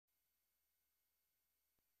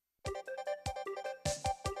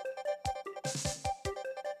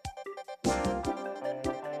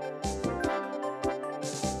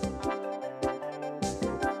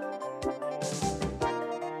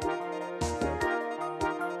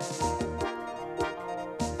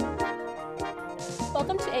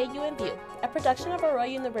Welcome to AU in View, a production of Aurora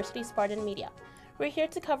University Spartan Media. We're here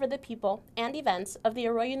to cover the people and events of the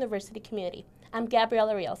Aurora University community. I'm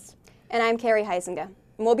Gabriela Rios. And I'm Carrie Heisinga, and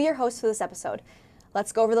we'll be your hosts for this episode.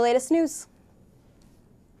 Let's go over the latest news.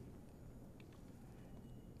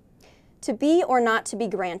 To be or not to be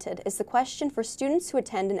granted is the question for students who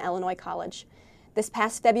attend an Illinois college. This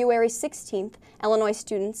past February 16th, Illinois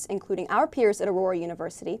students, including our peers at Aurora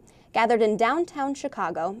University, gathered in downtown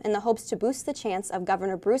Chicago in the hopes to boost the chance of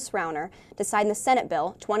Governor Bruce Rauner to sign the Senate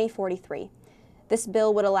Bill 2043. This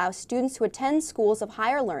bill would allow students who attend schools of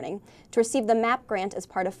higher learning to receive the MAP grant as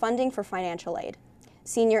part of funding for financial aid.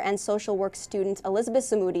 Senior and social work student Elizabeth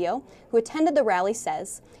Zamudio, who attended the rally,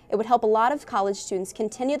 says it would help a lot of college students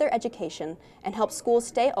continue their education and help schools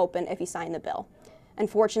stay open if you sign the bill.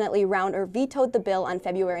 Unfortunately, Rauner vetoed the bill on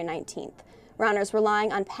February 19th. Rauner is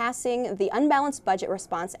relying on passing the Unbalanced Budget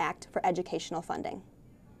Response Act for educational funding.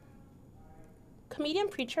 Comedian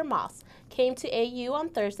Preacher Moss came to AU on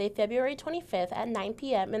Thursday, February 25th at 9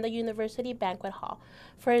 p.m. in the University Banquet Hall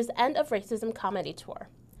for his End of Racism comedy tour.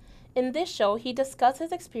 In this show, he discussed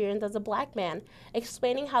his experience as a black man,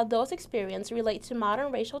 explaining how those experiences relate to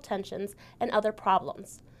modern racial tensions and other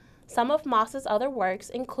problems. Some of Moss's other works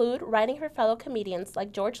include writing for fellow comedians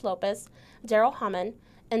like George Lopez, Daryl Hammond,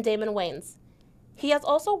 and Damon Wayans. He has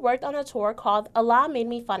also worked on a tour called Allah Made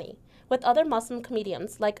Me Funny with other Muslim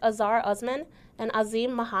comedians like Azhar Usman and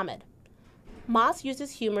Azim Muhammad. Moss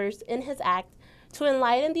uses humor in his act to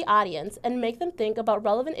enlighten the audience and make them think about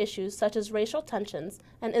relevant issues such as racial tensions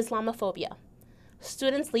and Islamophobia.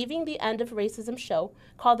 Students leaving the End of Racism show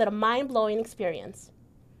called it a mind-blowing experience.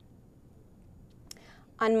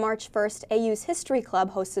 On March 1st, AU's History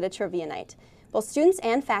Club hosted a trivia night. Both students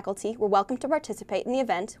and faculty were welcome to participate in the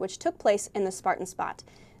event, which took place in the Spartan Spot.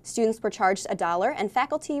 Students were charged $1 and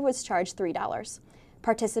faculty was charged $3.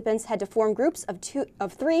 Participants had to form groups of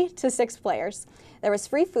 3 to 6 players. There was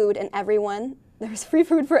free food for everyone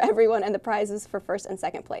and the prizes for first and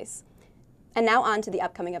second place. And now on to the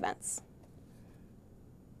upcoming events.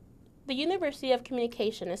 The University of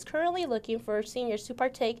Communication is currently looking for seniors to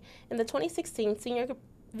partake in the 2016 Senior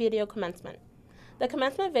Video Commencement. The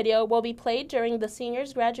commencement video will be played during the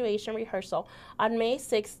seniors' graduation rehearsal on May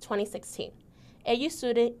 6, 2016. AU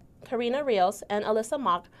student Karina Rios and Alyssa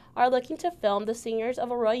Mock are looking to film the seniors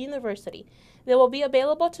of Aurora University. They will be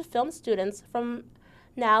available to film students from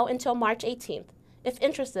now until March 18th. If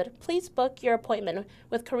interested, please book your appointment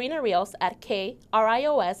with Karina Rios at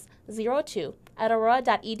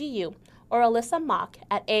krios02@aurora.edu or Alyssa Mock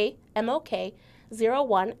at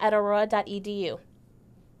amok01@aurora.edu.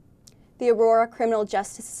 The Aurora Criminal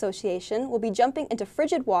Justice Association will be jumping into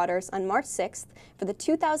frigid waters on March 6th for the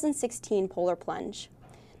 2016 Polar Plunge.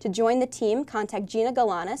 To join the team, contact Gina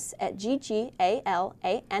Galanis at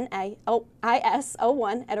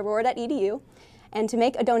ggalanis01@aurora.edu. And to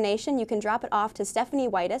make a donation, you can drop it off to Stephanie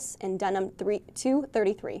Whitus in Dunham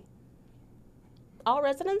 233. All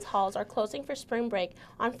residence halls are closing for spring break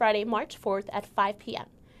on Friday, March 4th at 5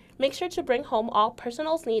 p.m. Make sure to bring home all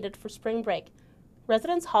personals needed for spring break.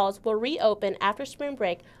 Residence halls will reopen after spring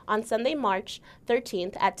break on Sunday, March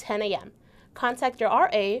 13th at 10 a.m. Contact your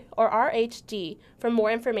RA or RHD for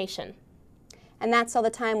more information. And that's all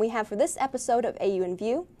the time we have for this episode of AU in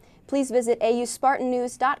View. Please visit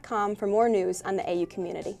auspartannews.com for more news on the AU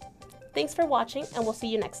community. Thanks for watching, and we'll see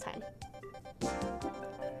you next time.